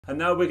And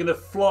now we're going to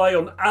fly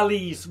on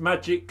Ali's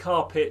magic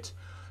carpet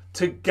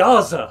to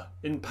Gaza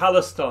in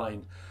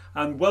Palestine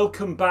and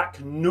welcome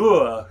back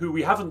Nour, who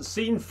we haven't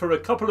seen for a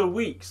couple of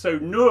weeks. So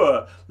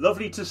Nour,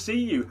 lovely to see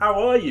you. How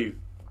are you?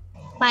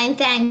 Fine,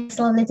 thanks.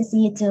 Lovely to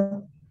see you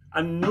too.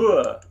 And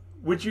Nour,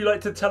 would you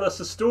like to tell us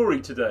a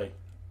story today?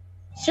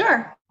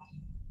 Sure.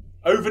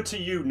 Over to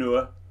you,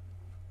 Nour.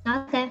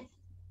 Okay.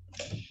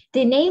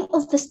 The name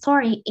of the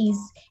story is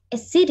A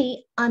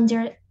City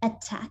Under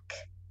Attack.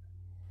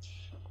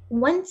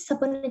 Once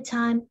upon a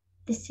time,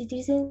 the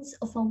citizens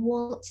of a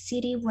walled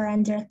city were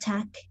under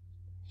attack.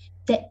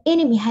 The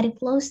enemy had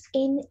closed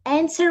in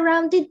and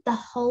surrounded the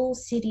whole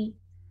city.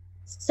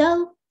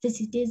 So the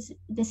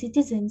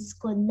citizens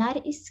could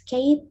not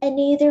escape, and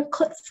neither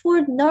could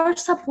food nor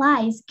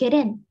supplies get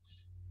in.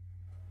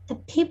 The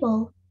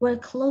people were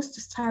close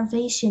to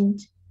starvation.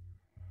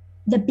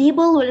 The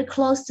people were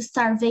close to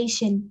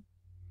starvation.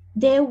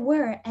 They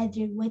were at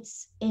their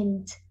wits'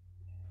 end.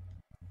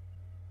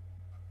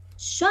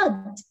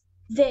 Should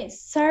they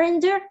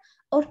surrender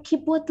or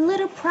keep what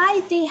little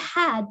pride they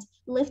had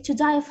left to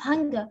die of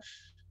hunger?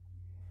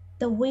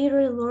 The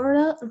weary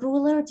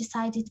ruler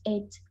decided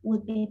it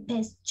would be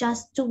best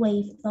just to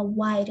wave the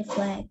white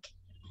flag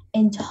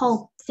and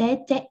hope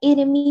that the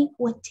enemy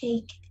would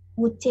take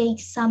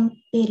some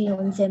pity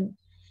on them.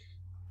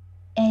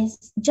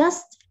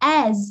 Just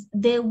as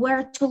they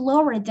were to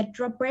lower the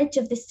drawbridge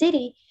of the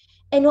city,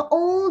 an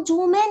old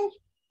woman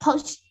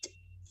pushed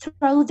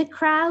through the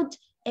crowd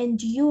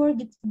and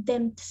urged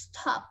them to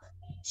stop.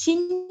 She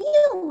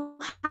knew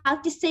how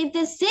to save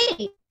the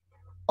city.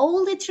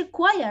 All it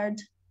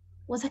required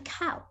was a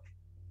cow.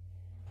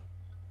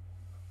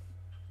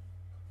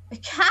 A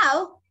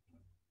cow?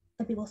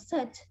 The people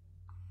said.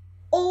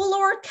 All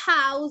our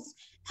cows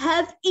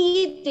have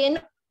eaten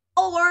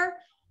or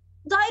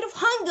died of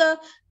hunger,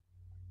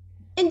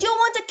 and you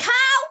want a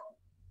cow?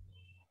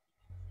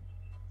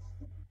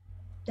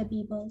 The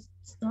people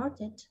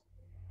snorted.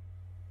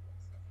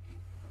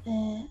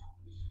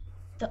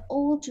 The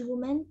old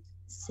woman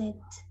said,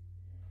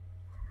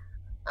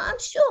 I'm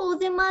sure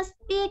there must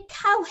be a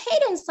cow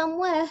hidden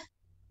somewhere.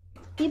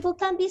 People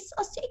can be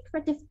so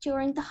secretive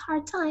during the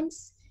hard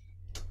times.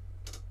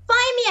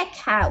 Find me a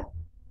cow,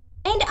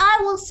 and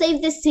I will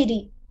save the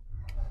city.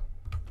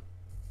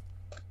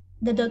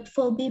 The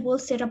doubtful people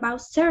set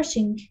about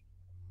searching.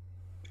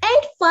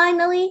 And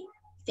finally,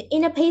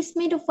 in a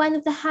basement of one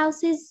of the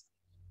houses,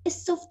 a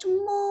soft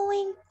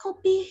mooing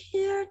could be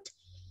heard.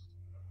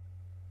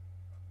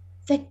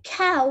 The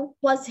cow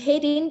was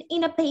hidden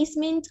in a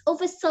basement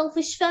of a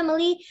selfish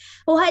family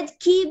who had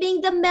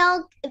keeping the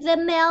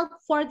milk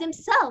for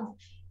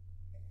themselves.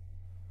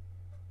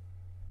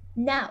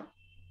 Now,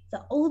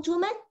 the old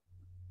woman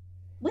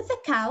with the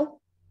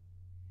cow,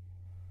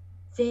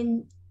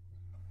 then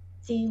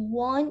she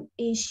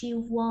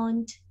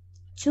want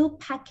 2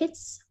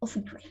 packets of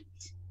grain.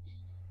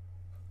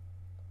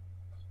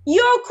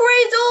 You're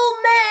crazy, old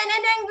man,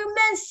 an angry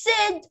man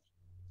said.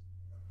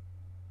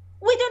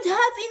 We don't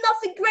have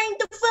enough grain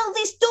to fill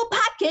these 2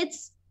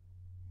 packets.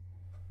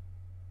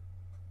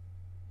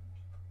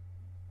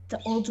 The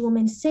old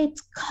woman said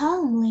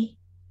calmly,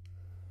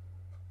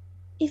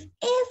 if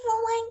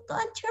everyone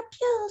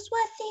contributes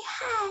what they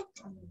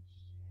had,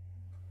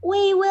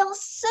 we will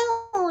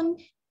soon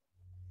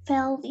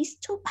fill these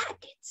 2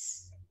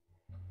 packets.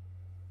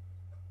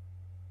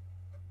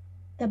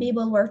 The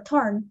people were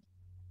torn.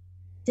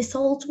 This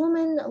old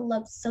woman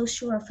looked so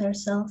sure of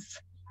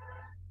herself.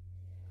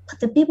 But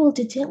the people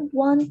didn't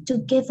want to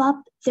give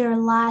up their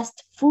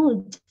last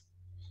food.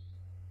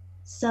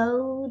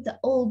 So the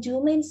old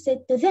woman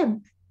said to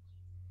them,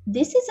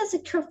 this is a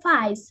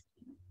sacrifice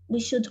we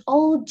should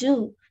all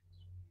do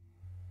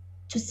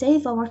to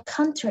save our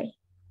country.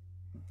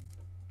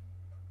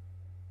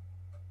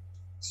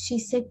 She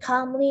said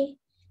calmly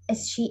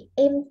as she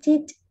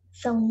emptied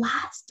the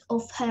last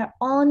of her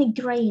own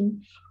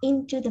grain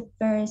into the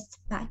first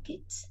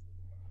packet.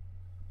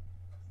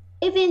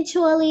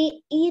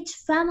 Eventually, each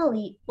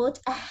family put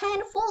a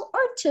handful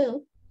or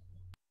 2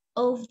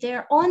 of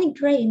their own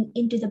grain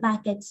into the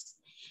buckets,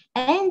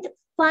 and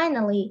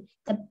finally,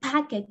 the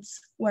packets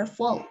were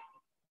full.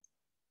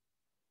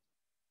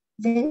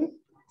 Then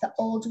the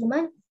old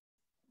woman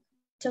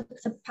took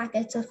the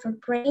packet of her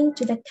grain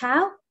to the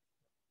cow,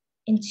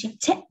 and she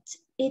tipped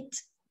it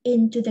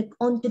onto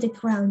the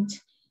ground.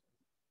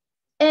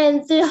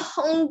 And the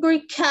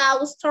hungry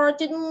cow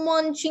started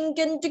munching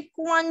and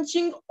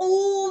crunching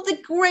all the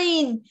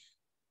grain.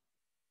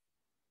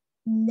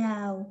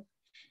 Now,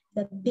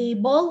 the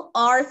people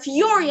are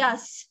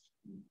furious.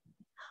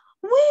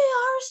 We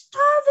are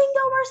starving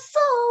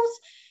ourselves,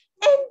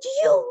 and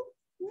you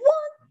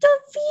want to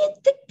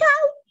feed the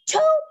cow 2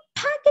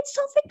 packets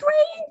of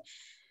grain?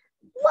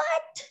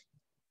 What?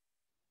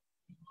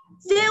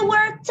 They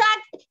were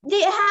attacked.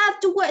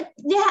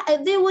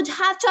 They would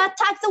have to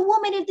attack the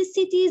woman if the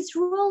city's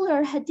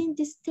ruler hadn't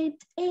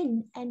stepped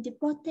in and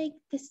protect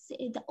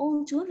the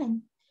old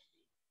woman.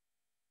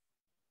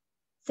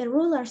 The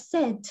ruler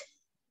said,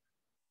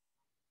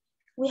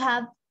 we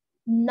have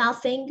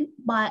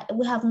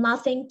we have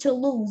nothing to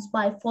lose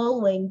by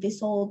following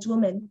this old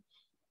woman.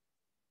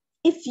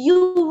 If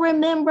you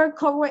remember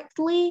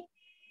correctly,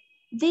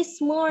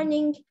 this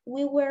morning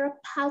we were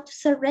about to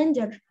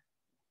surrender.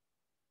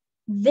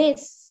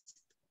 This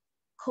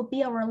could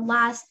be our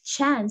last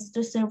chance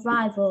to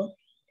survival.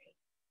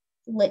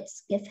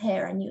 Let's give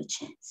her a new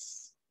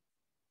chance.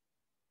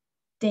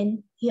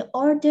 Then he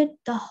ordered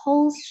the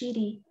whole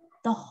city,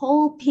 the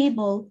whole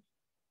people,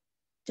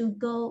 to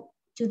go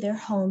to their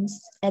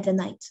homes at the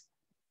night.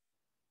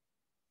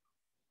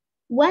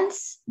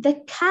 Once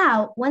the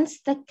cow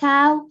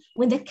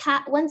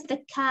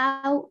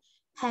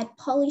had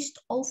polished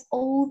off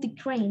all the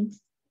grain,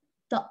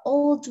 the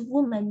old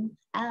woman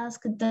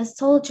asked the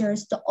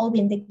soldiers to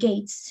open the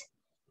gates,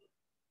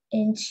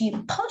 and she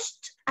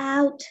pushed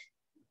out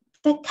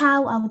the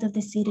cow out of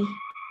the city.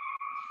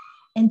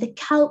 And the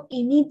cow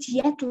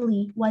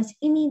was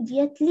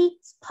immediately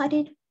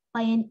spotted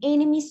by an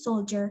enemy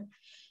soldier.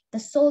 The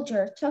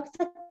soldier took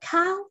the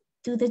cow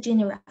to the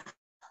general.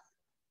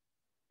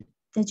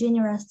 The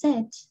general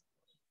said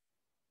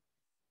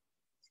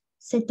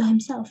to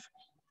himself,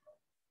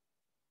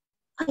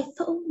 I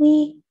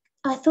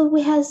thought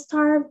we had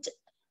starved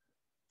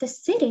the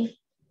city,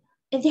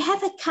 and they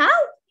have a cow.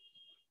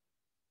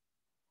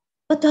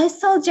 But the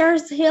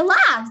soldiers, he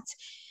laughed,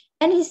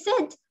 and he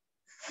said,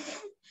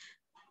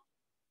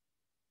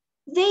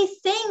 they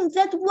think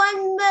that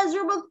one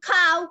miserable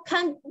cow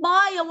can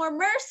buy our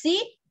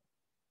mercy.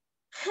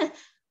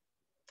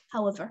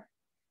 However,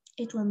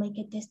 it will make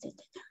a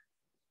distant.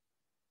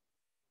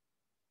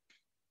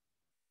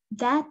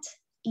 That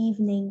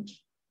evening,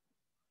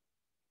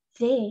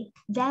 they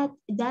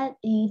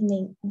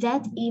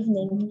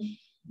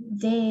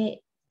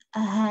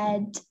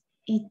had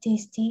a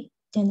tasty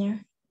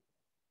dinner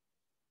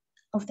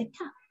of the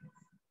cow.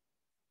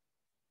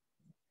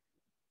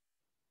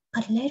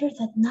 But later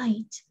that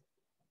night,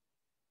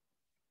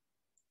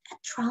 a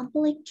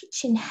trembling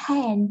kitchen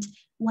hand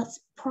was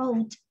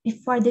brought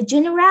before the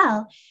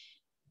general.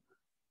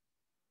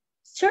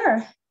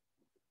 Sir,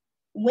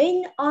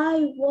 when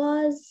I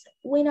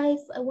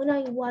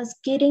was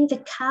getting the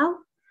cow,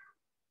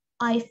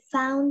 I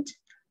found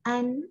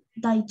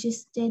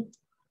undigested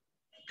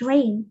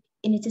grain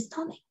in its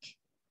stomach.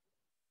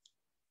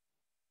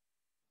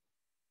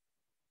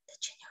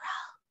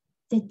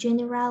 The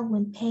general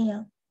went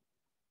pale.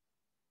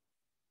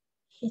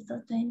 He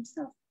thought to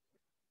himself,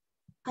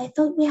 I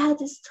thought we had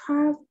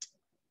starved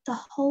the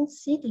whole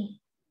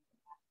city,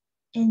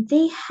 and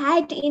they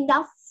had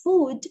enough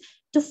food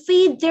to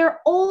feed their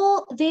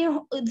all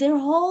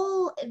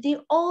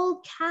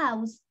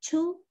cows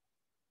 2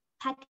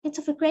 packets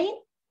of grain.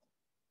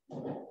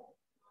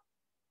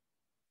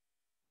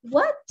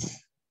 What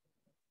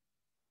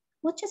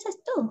does this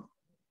do?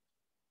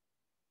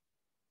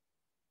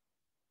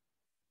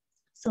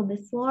 So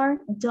before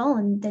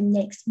dawn the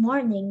next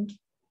morning,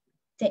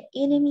 the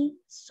enemy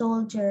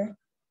soldier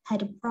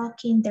had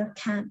broken their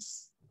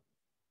camps.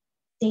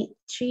 They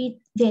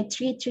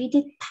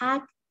retreated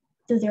back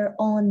to their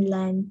own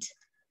land.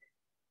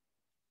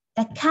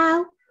 The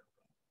cow,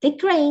 the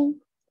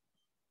grain,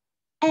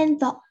 and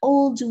the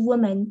old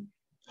woman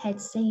had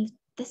saved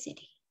the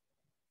city.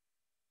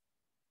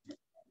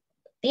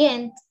 The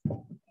end.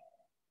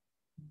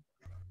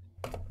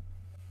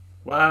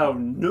 Wow,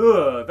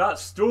 Nour, that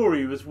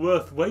story was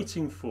worth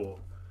waiting for.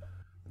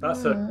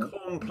 That's a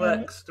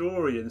complex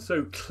story and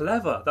so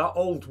clever. That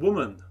old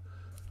woman.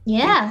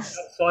 Yes.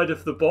 Outside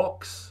of the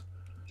box.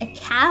 A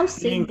cow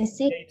saved the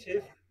city.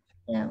 Creative.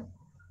 Yeah.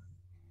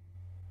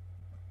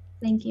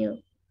 Thank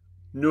you.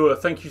 Nour,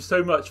 thank you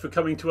so much for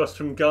coming to us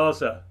from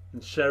Gaza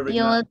and sharing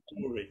that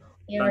story.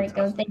 You're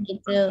welcome. Thank you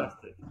too.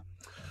 Fantastic.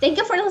 Thank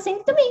you for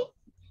listening to me.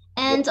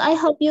 And I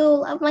hope you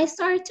love my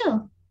story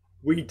too.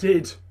 We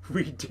did.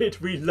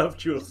 We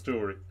loved your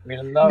story. We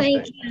loved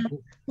it.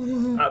 Thank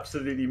you.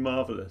 Absolutely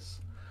marvelous.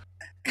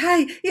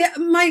 Hi, yeah,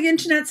 my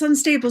internet's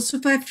unstable, so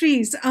if I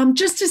freeze,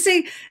 just to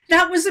say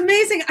that was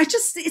amazing.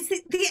 It's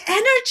the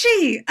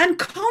energy and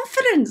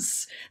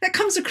confidence that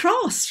comes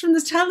across from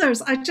the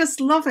tellers. I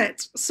just love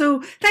it.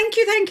 So thank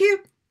you.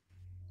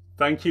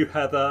 Thank you,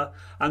 Heather.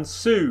 And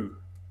Sue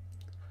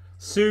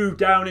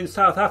down in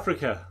South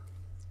Africa.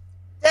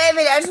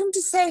 David, I just want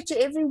to say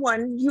to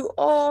everyone, you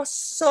are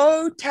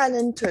so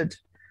talented.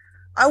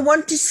 I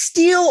want to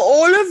steal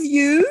all of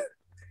you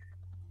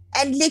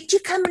and let you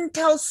come and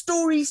tell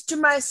stories to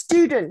my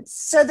students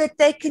so that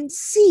they can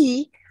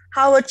see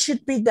how it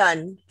should be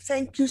done.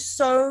 Thank you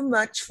so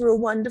much for a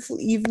wonderful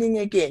evening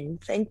again.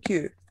 Thank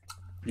you.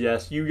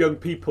 Yes, you young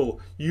people,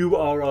 you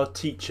are our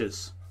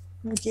teachers.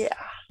 Yeah.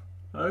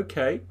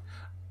 Okay.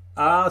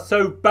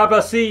 So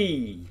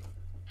Babasi.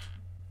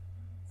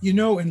 You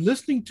know, in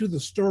listening to the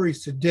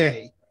stories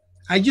today,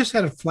 I just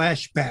had a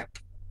flashback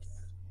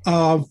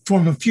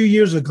from a few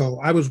years ago.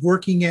 I was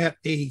working at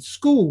a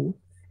school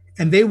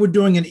and they were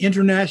doing an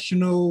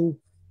international,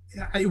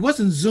 it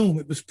wasn't Zoom,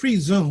 it was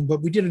pre-Zoom,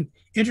 but we did an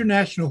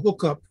international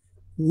hookup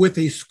with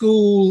a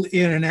school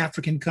in an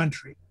African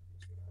country.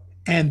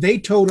 And they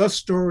told us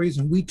stories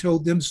and we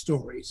told them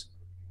stories.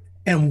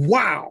 And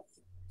wow,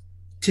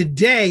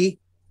 today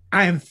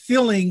I am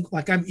feeling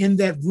like I'm in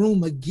that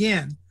room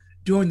again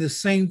doing the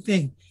same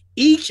thing.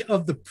 Each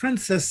of the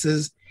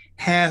princesses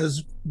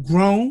has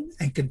grown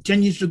and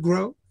continues to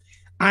grow.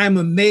 I am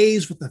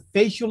amazed with the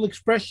facial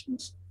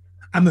expressions.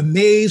 I'm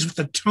amazed with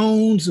the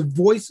tones of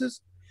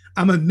voices.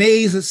 I'm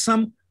amazed at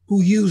some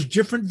who use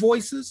different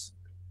voices.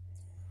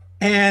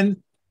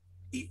 And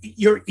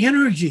your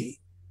energy,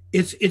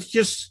 it's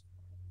just,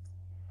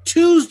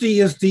 Tuesday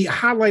is the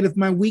highlight of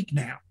my week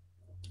now.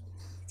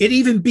 It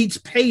even beats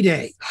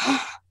payday.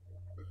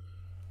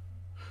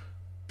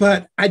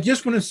 But I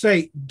just want to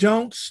say,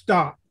 don't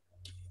stop.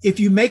 If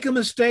you make a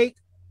mistake,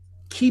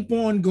 keep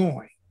on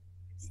going.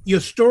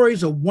 Your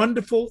stories are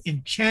wonderful,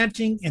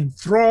 enchanting,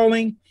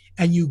 enthralling,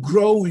 and you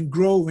grow and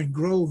grow and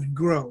grow and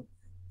grow.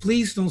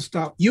 Please don't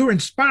stop. You're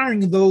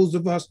inspiring those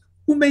of us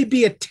who may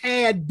be a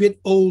tad bit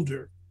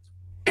older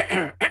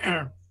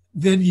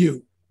than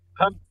you.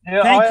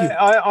 Yeah, Thank you.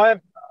 I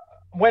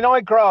when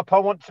I grow up, I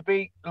want to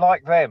be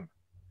like them.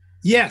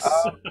 Yes.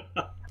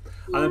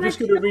 And I'm just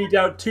going to read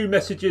out 2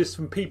 messages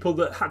from people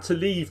that had to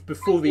leave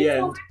before the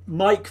end.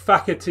 Mike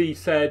Faculty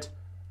said,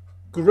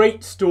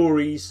 "Great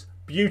stories,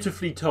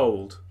 beautifully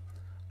told."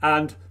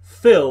 And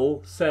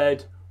Phil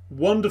said,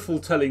 "Wonderful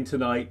telling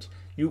tonight.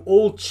 You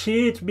all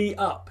cheered me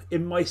up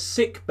in my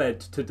sick bed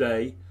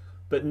today,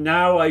 but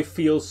now I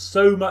feel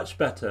so much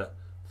better.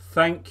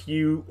 Thank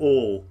you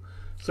all."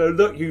 So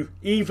look, you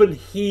even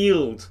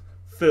healed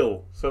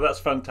Phil. So that's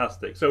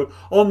fantastic. So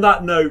on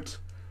that note,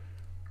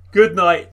 good night.